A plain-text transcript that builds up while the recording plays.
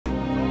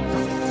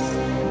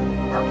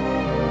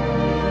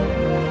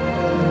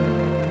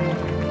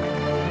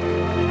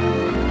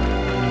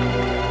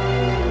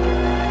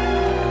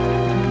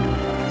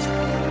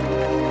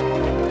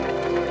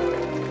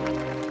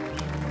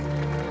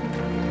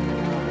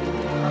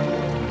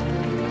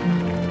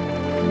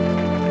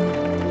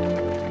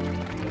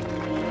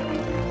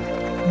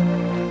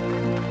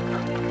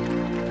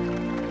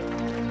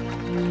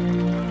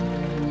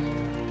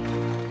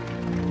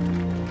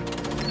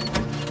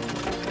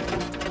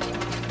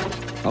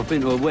I've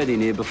been to a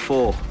wedding here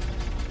before.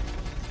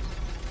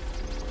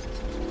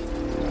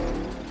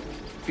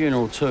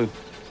 Funeral too.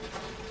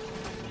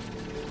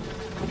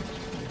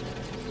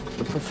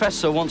 The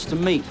Professor wants to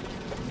meet.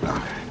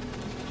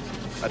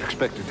 I'd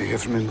expected to hear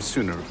from him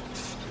sooner,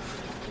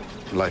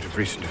 in light of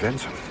recent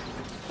events.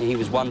 He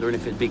was wondering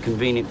if it'd be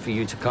convenient for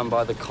you to come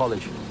by the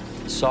college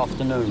this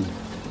afternoon.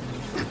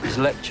 His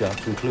lecture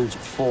concludes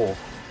at 4.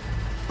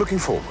 Looking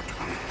forward.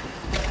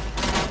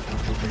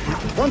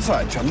 One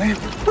side, Chumley.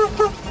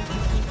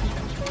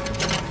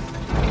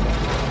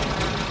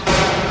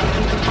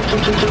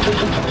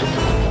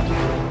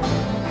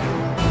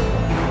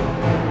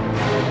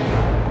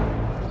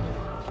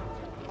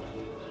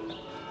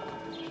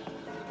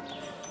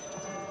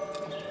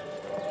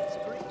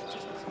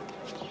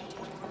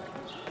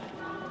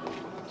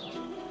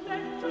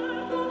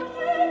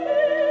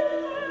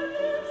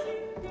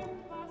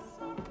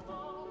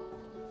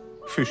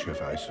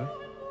 Fischerweise,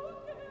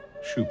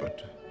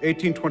 Schubert,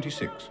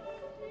 1826.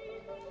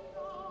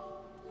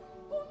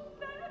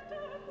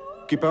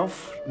 Gib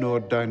auf nur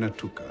deine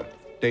Tucker.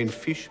 Den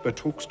Fisch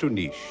betrugst du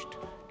nicht.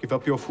 Give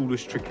up your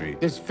foolish trickery.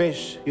 This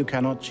fish you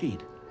cannot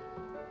cheat.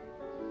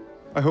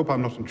 I hope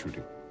I'm not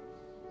intruding.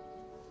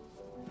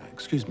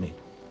 Excuse me.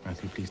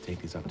 Matthew, please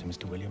take these up to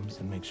Mr. Williams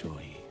and make sure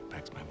he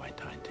packs my white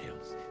tie and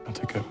tails. I'll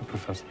take care of it,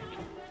 Professor.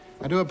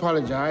 I do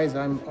apologize.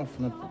 I'm off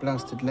on a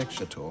blasted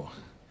lecture tour.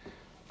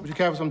 Would you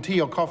care for some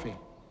tea or coffee?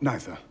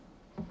 Neither.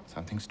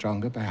 Something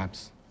stronger,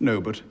 perhaps? No,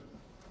 but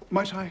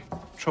might I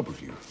trouble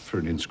you for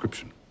an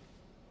inscription?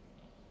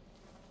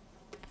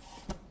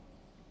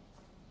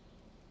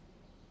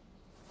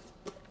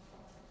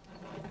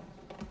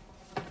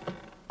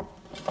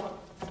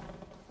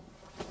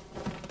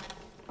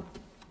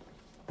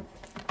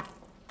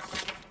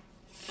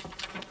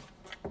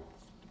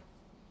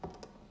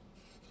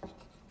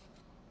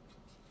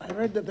 I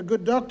read that the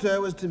good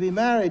doctor was to be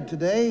married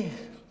today.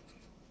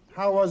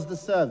 How was the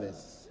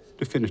service?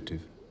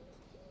 Definitive.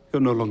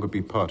 He'll no longer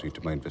be party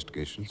to my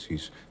investigations.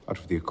 He's out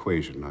of the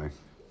equation. I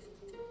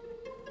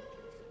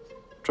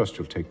trust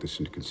you'll take this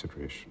into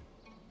consideration.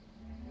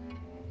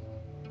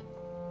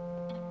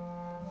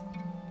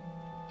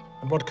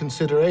 And what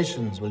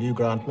considerations will you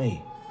grant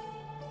me?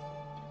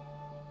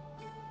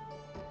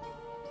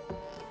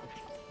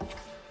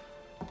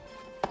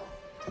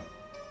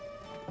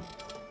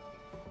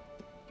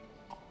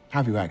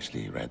 Have you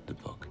actually read the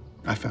book?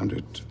 I found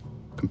it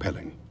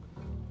compelling,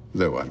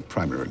 though I'm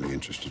primarily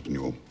interested in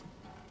your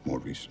more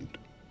recent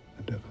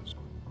endeavors.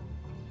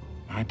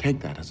 I take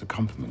that as a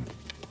compliment.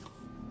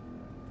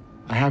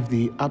 I have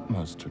the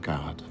utmost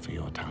regard for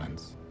your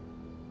talents.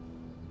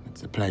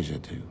 It's a pleasure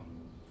to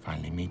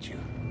finally meet you.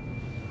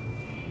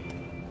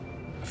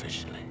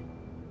 Officially.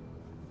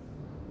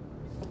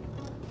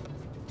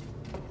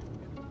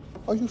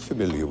 Are you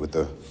familiar with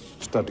the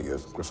study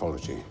of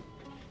graphology?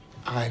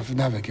 I've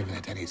never given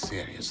it any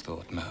serious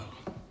thought, no.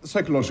 The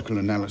psychological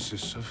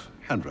analysis of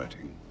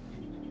handwriting.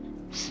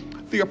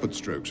 The upward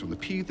strokes on the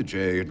P, the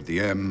J, and the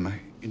M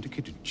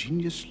indicate a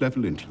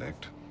genius-level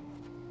intellect,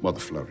 while the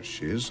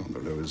flourishes on the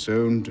lower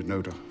zone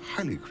denote a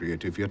highly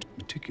creative yet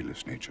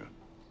meticulous nature.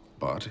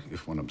 But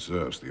if one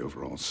observes the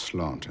overall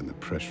slant in the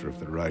pressure of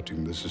the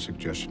writing, there's a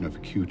suggestion of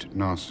acute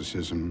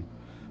narcissism,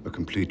 a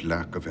complete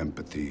lack of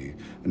empathy,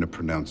 and a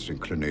pronounced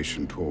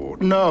inclination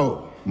toward...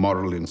 No!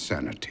 Moral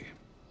insanity.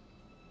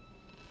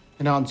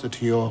 In answer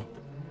to your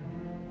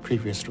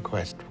previous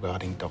request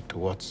regarding Dr.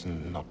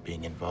 Watson not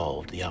being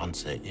involved, the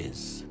answer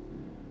is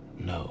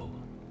no.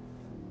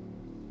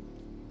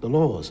 The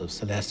laws of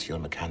celestial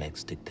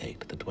mechanics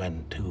dictate that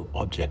when two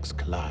objects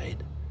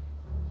collide,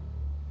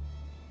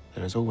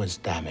 there is always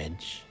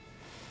damage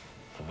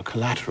of a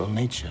collateral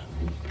nature.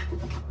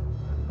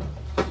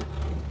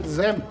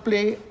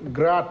 Exempli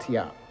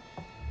gratia.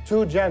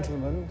 Two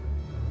gentlemen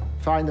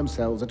find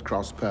themselves at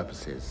cross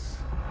purposes.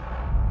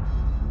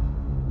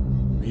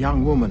 A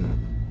young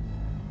woman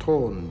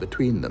torn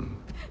between them.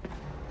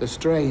 The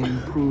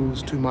strain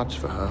proves too much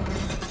for her,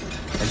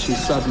 and she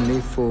suddenly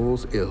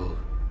falls ill,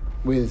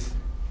 with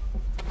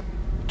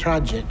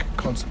tragic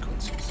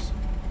consequences.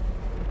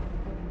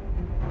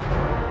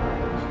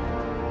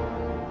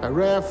 A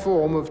rare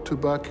form of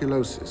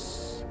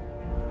tuberculosis.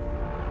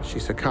 She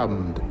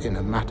succumbed in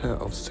a matter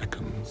of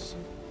seconds.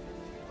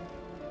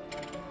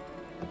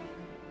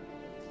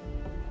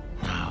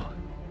 Now,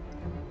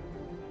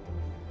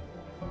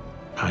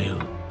 are you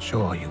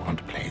sure you want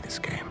to play this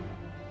game?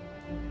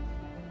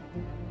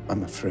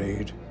 I'm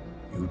afraid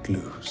you'd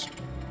lose.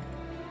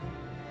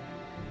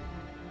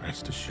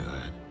 Rest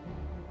assured,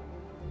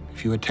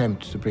 if you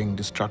attempt to bring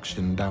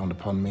destruction down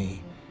upon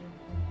me,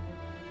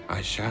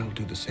 I shall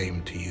do the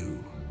same to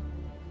you.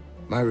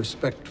 My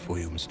respect for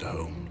you, Mr.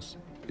 Holmes,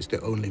 is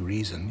the only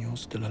reason you're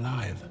still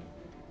alive.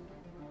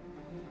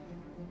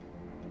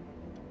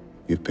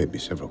 You've paid me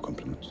several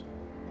compliments.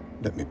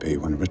 Let me pay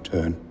you one in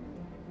return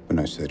when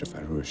I said if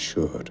I were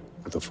assured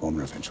of the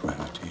former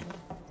eventuality,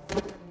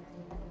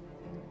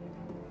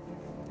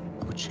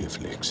 I would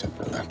cheerfully accept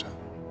the latter.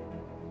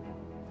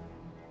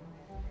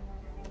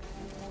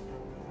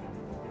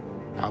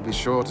 I'll be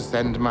sure to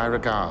send my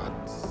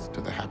regards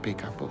to the happy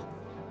couple.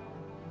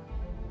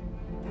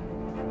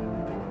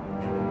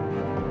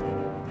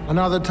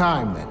 Another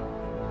time, then.